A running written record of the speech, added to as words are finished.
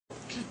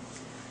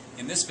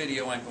In this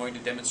video, I'm going to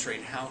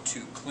demonstrate how to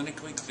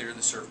clinically clear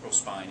the cervical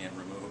spine and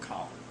remove a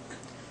collar.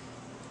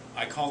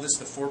 I call this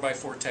the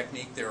 4x4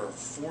 technique. There are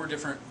 4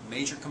 different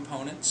major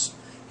components,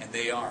 and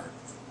they are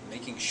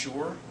making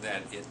sure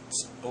that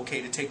it's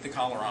okay to take the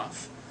collar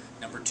off.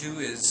 Number 2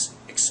 is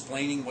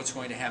explaining what's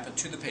going to happen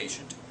to the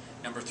patient.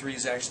 Number 3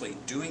 is actually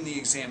doing the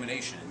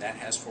examination, and that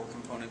has 4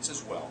 components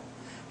as well.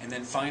 And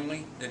then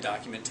finally, the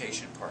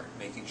documentation part,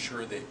 making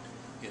sure that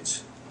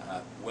it's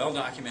well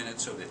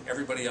documented so that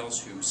everybody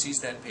else who sees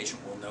that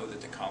patient will know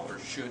that the collar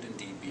should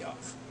indeed be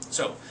off.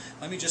 So,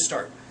 let me just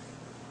start.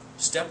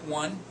 Step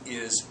 1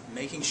 is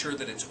making sure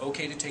that it's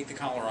okay to take the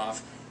collar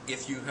off.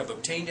 If you have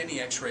obtained any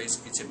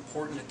x-rays, it's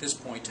important at this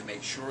point to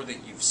make sure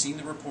that you've seen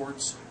the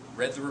reports,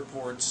 read the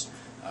reports,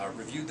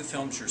 reviewed the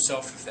films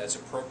yourself if that's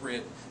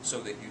appropriate,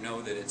 so that you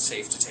know that it's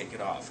safe to take it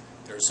off.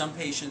 There are some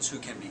patients who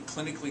can be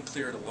clinically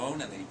cleared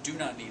alone and they do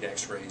not need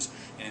x-rays,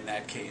 and in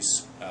that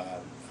case,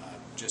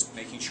 just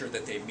making sure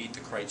that they meet the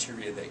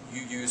criteria that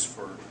you use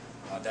for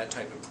that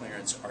type of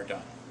clearance are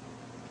done.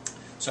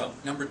 So,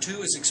 number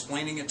 2 is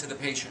explaining it to the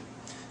patient.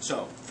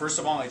 So, first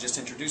of all, I just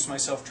introduced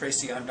myself.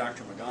 Tracy, I'm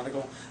Dr.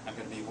 McGonigal. I'm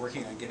going to be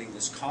working on getting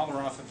this collar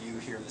off of you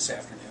here this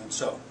afternoon.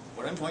 So,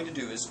 what I'm going to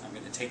do is I'm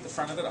going to take the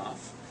front of it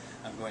off.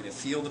 I'm going to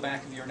feel the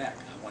back of your neck.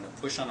 I want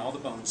to push on all the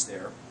bones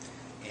there.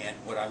 And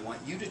what I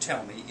want you to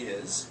tell me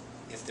is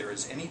if there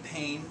is any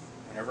pain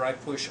whenever I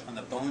push on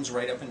the bones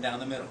right up and down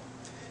the middle.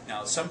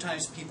 Now,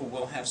 sometimes people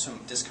will have some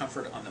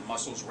discomfort on the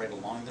muscles right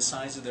along the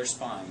sides of their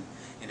spine,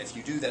 and if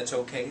you do, that's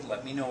okay.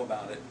 Let me know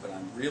about it, but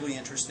I'm really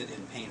interested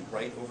in pain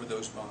right over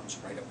those bones,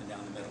 right up and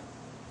down the middle.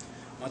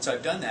 Once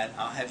I've done that,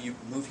 I'll have you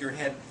move your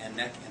head and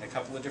neck in a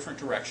couple of different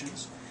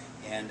directions,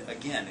 and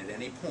again, at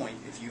any point,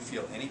 if you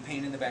feel any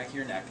pain in the back of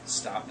your neck,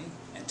 stop me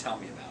and tell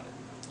me about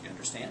it. You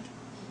understand?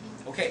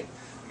 Mm-hmm. Okay,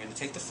 I'm going to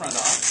take the front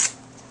off.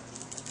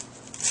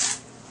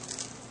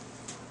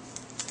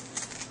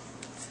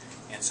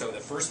 And so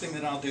the first thing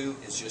that I'll do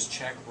is just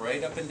check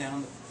right up and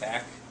down the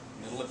back,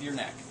 middle of your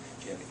neck.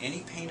 Do you have any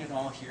pain at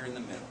all here in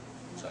the middle?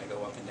 So I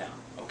go up and down.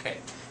 Okay.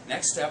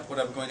 Next step, what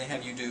I'm going to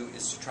have you do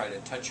is to try to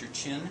touch your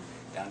chin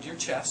down to your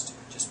chest.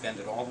 Just bend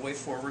it all the way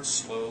forward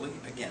slowly.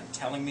 Again,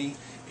 telling me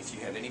if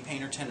you have any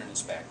pain or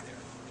tenderness back there.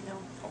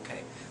 No. Okay.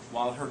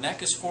 While her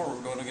neck is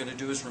forward, what we're going to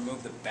do is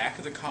remove the back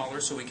of the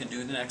collar so we can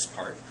do the next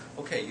part.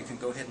 Okay, you can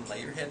go ahead and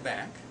lay your head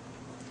back.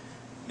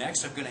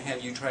 Next, I'm going to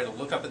have you try to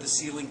look up at the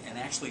ceiling and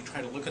actually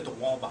try to look at the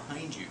wall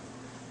behind you.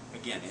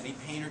 Again, any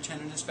pain or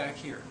tenderness back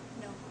here?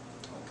 No.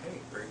 Okay,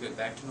 very good.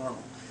 Back to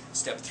normal.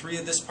 Step 3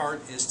 of this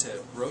part is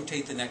to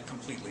rotate the neck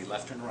completely,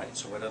 left and right.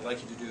 So what I'd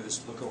like you to do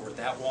is look over at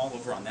that wall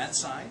over on that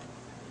side.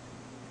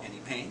 Any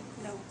pain?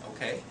 No.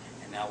 Okay.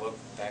 And now look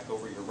back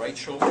over your right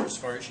shoulder as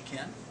far as you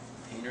can.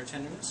 Pain or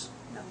tenderness?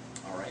 No.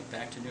 All right,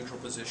 back to neutral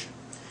position.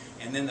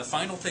 And then the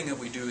final thing that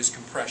we do is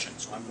compression.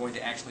 So I'm going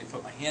to actually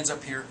put my hands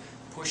up here,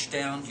 push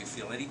down. Do you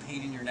feel any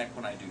pain in your neck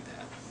when I do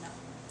that?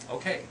 No.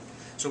 Okay,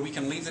 so we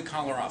can leave the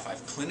collar off.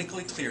 I've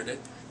clinically cleared it.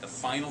 The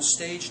final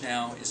stage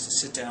now is to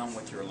sit down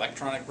with your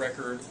electronic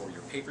record or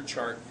your paper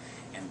chart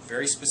and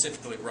very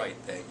specifically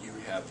write that you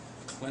have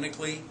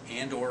clinically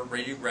and or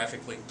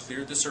radiographically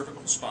cleared the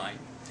cervical spine.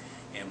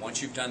 And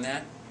once you've done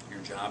that,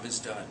 your job is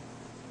done.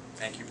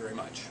 Thank you very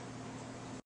much.